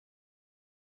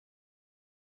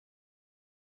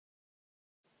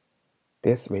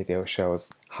This video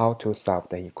shows how to solve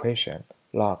the equation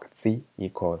log z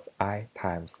equals I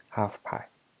times half pi.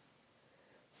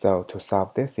 So to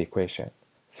solve this equation,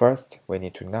 first we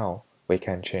need to know we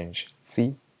can change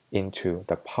z into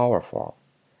the power form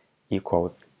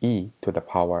equals e to the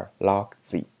power log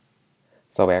z.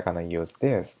 So we're going to use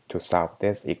this to solve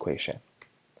this equation.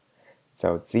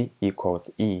 So z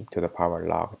equals e to the power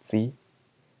log z,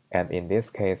 and in this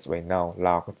case we know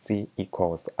log z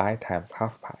equals I times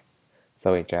half pi.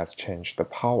 So we just change the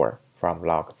power from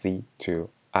log z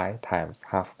to I times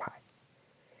half pi.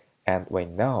 And we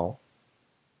know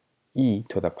e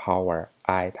to the power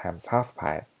I times half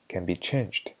pi can be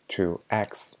changed to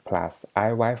x plus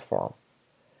iy form.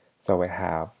 So we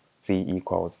have z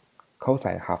equals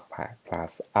cosine half pi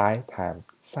plus I times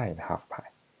sine half pi.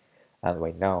 And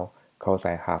we know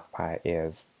cosine half pi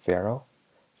is 0,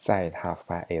 sine half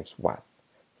pi is 1.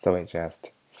 So we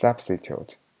just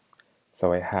substitute.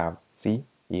 So we have z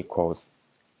equals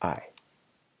I.